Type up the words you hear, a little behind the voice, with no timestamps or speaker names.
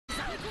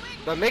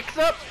The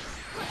mix-up?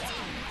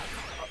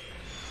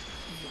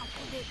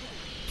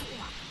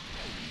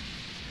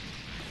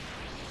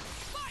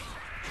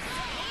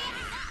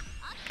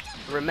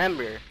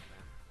 Remember.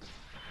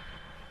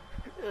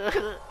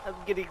 I'm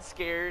getting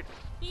scared.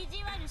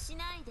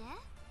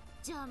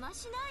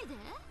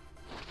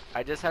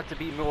 I just have to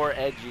be more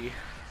edgy.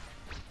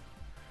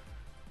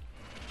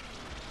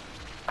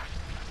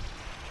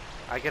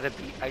 I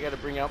gotta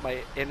bring out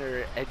my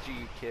inner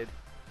edgy kid.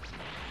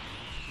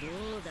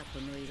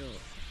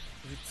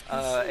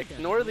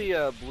 Ignore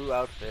the blue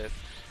outfit.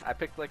 I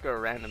picked like a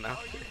random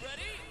outfit.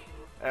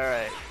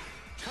 Alright.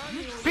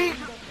 Peek!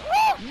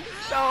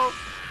 No!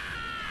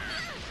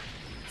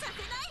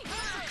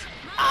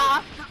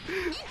 Ah!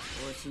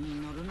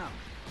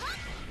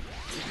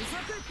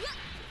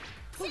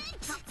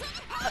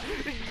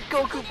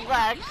 Goku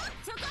Black!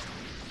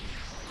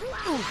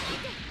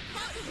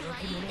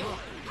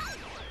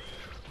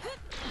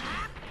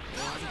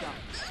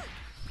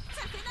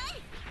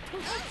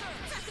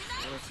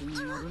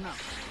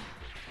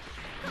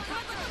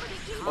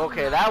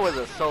 Okay, that was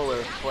a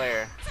solar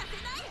flare.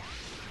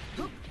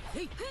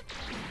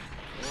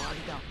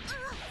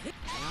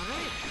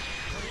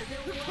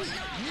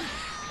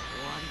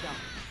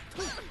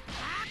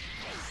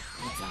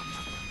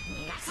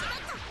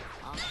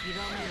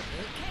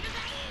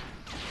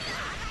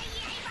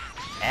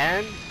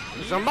 And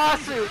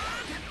Zamasu!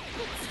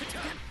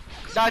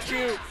 Not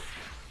you!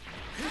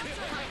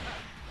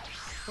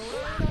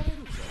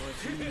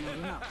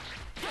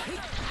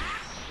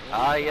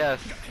 Ah, yes.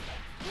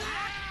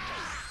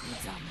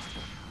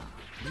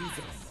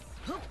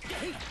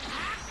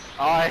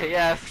 Ah,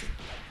 yes.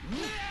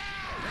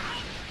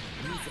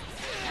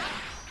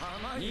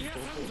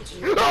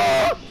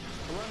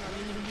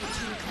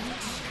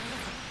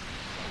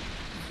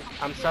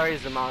 I'm sorry,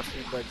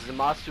 Zamasu, but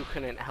Zamasu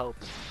couldn't help.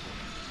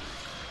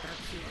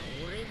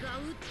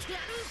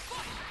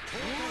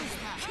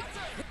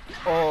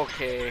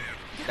 Okay,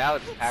 that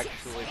was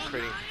actually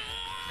pretty.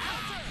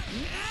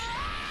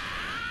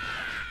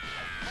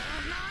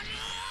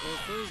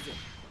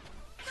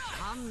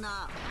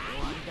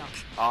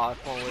 Oh,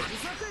 it's one way.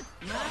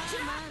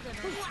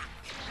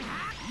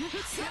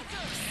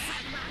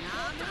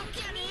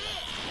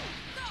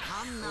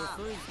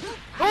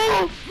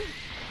 Oh!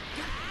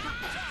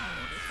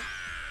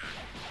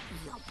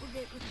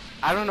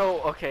 I don't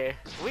know, okay,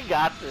 we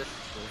got this.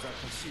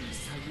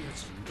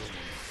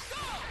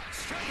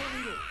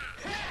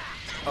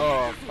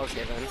 Oh,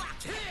 okay then.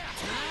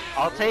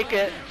 I'll take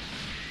it.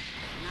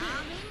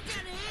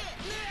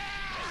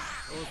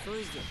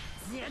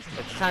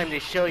 It's time to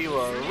show you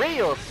a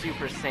real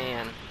Super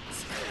Saiyan.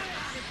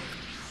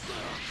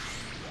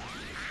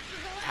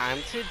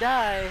 Time to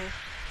die.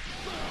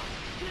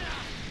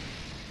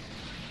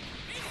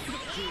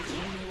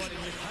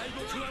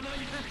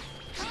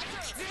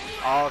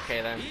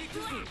 Okay then.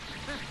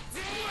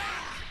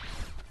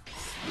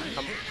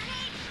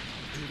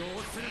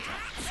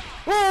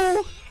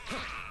 Woo!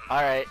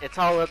 Alright, it's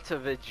all up to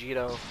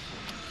Vegito.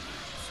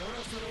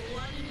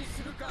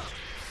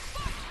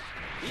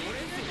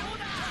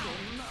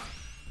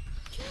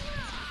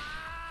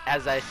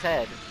 As I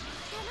said,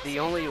 the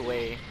only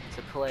way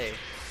to play.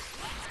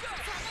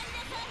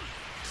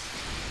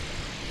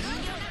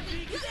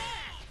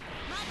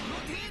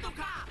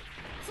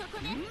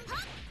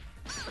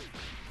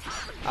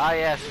 Ah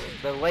yes,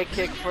 the leg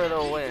kick for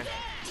the win.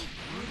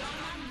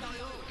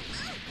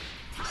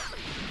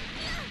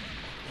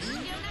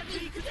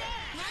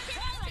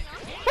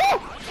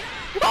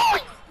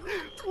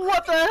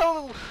 What the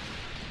hell?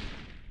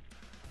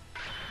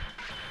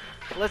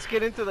 Let's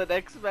get into the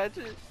next match.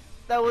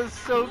 That was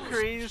so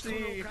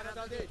crazy.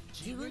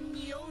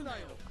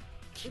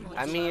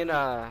 I mean,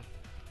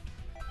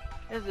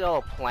 it's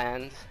all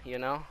planned, you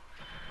know?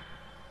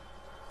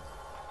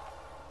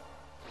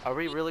 Are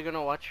we really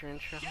gonna watch your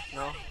intro?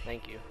 No?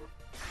 Thank you.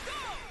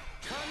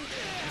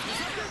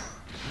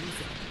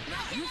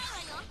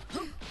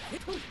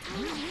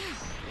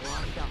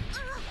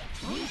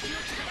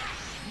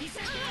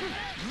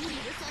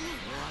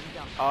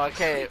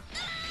 Okay,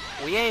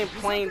 we ain't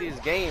playing these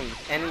games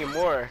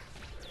anymore.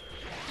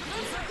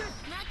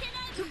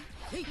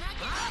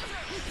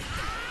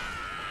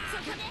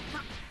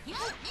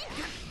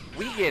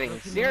 We getting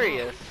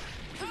serious.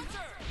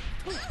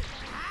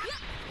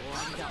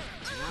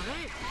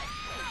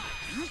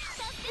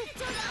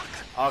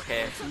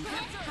 Okay.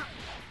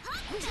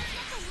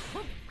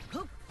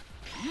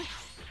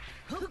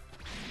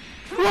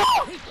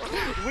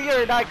 We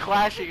are not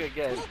clashing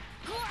again.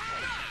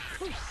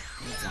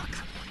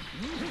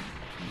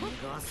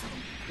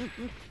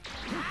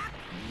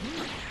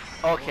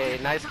 Okay,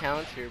 nice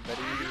counter,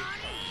 buddy.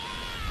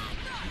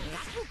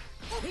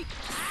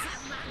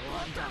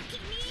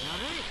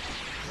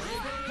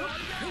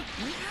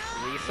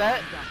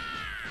 Reset.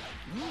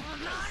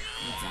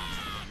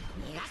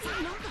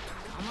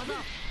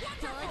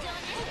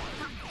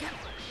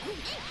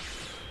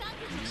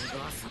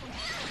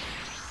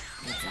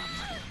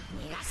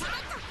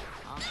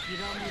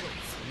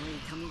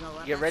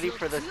 Get ready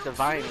for this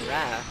divine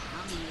wrath.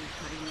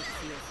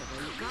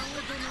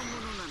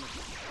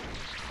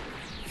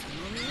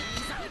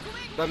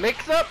 The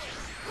mix-up?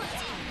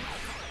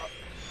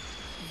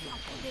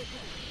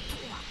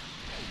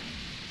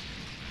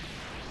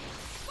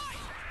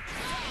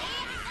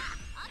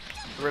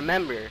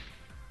 Remember,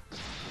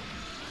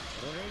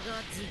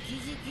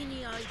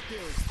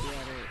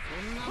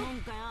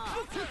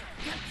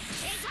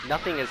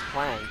 nothing is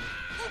planned.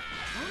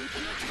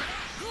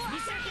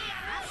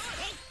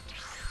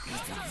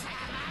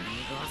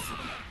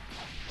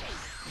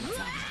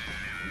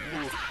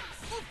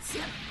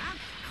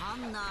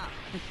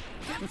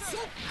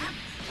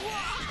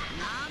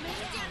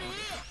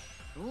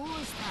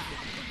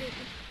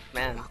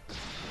 Man,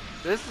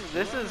 this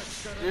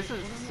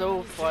is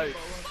so fun.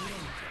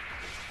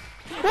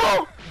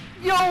 Whoa!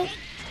 Yo!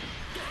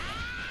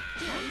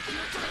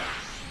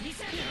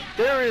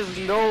 There is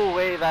no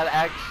way that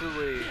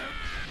actually.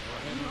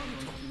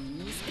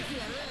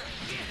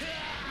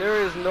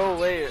 There is no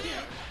way.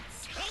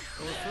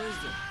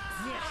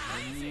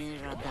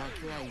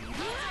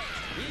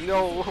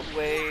 No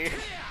way.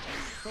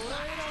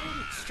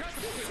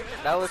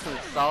 That was some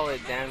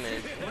solid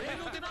damage.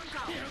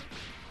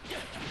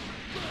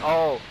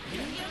 Oh.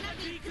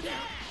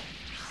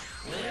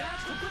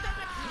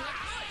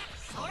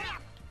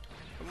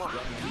 Come on.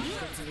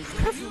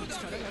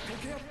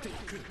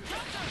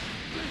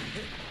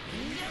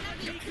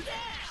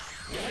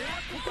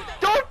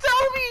 Don't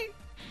tell me!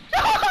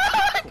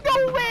 No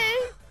way!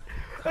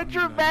 A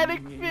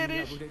dramatic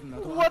finish!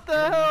 What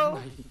the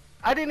hell?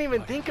 I didn't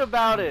even think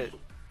about it.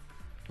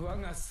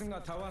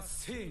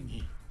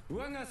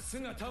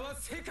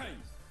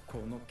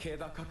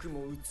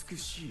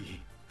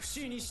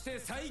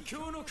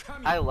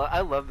 I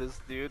love this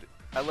dude.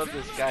 I love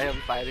this guy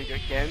I'm fighting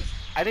against.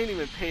 I didn't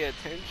even pay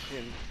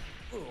attention.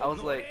 I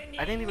was like,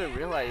 I didn't even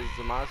realize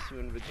Zamasu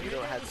and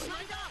Vegito had like.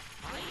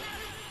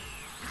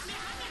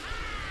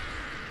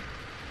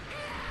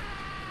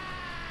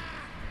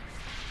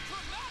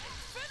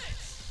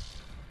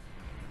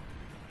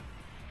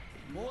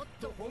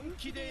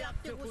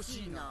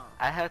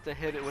 I had to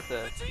hit it with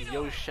a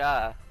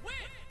Yosha.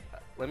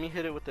 Let me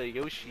hit it with a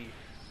Yoshi.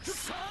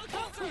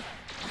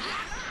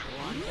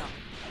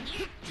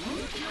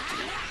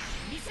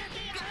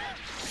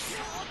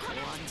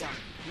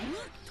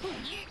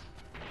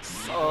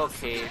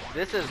 Okay,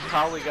 this has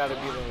probably got to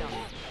be the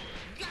one.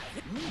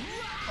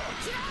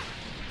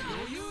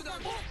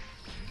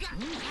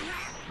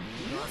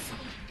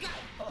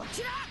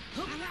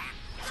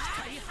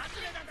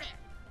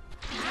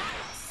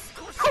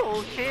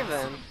 Okay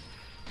then.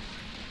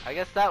 I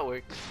guess that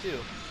works too.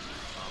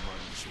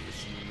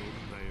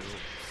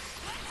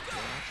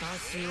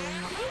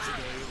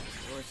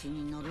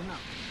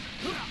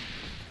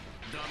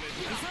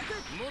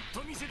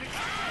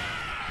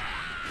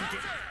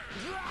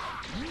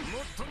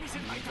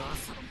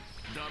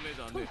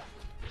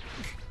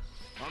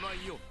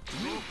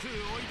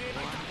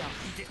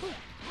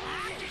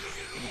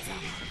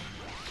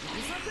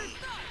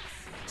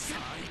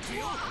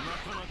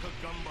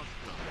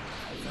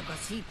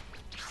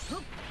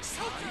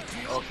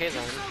 Okay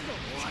then.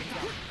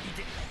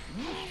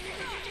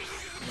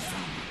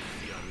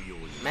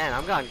 Man,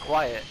 I'm gone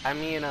quiet. I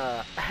mean,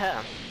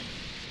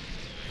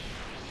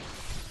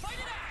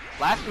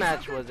 last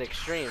match was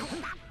extreme.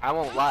 I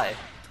won't lie.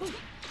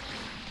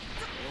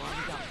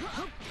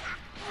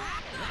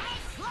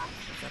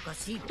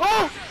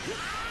 Oh!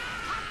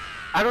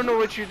 I don't know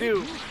what you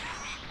do.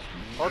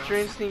 Ultra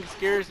Instinct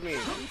scares me.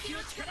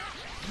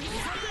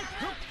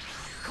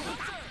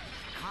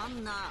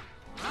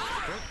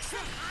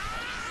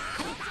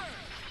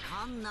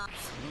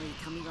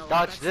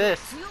 Dodge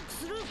this.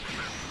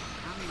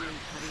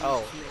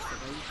 Oh.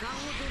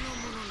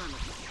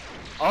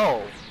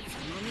 Oh.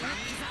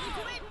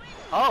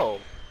 Oh.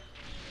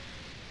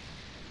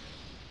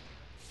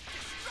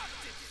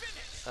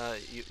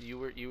 You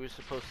were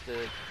supposed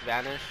to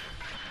vanish.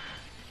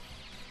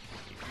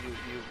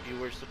 You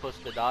were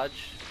supposed to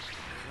dodge.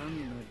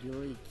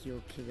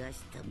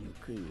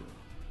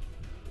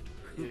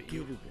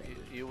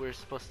 You were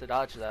supposed to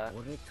dodge that.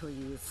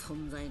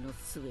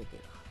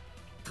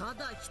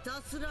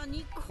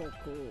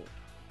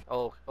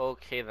 Oh,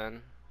 okay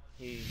then.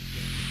 He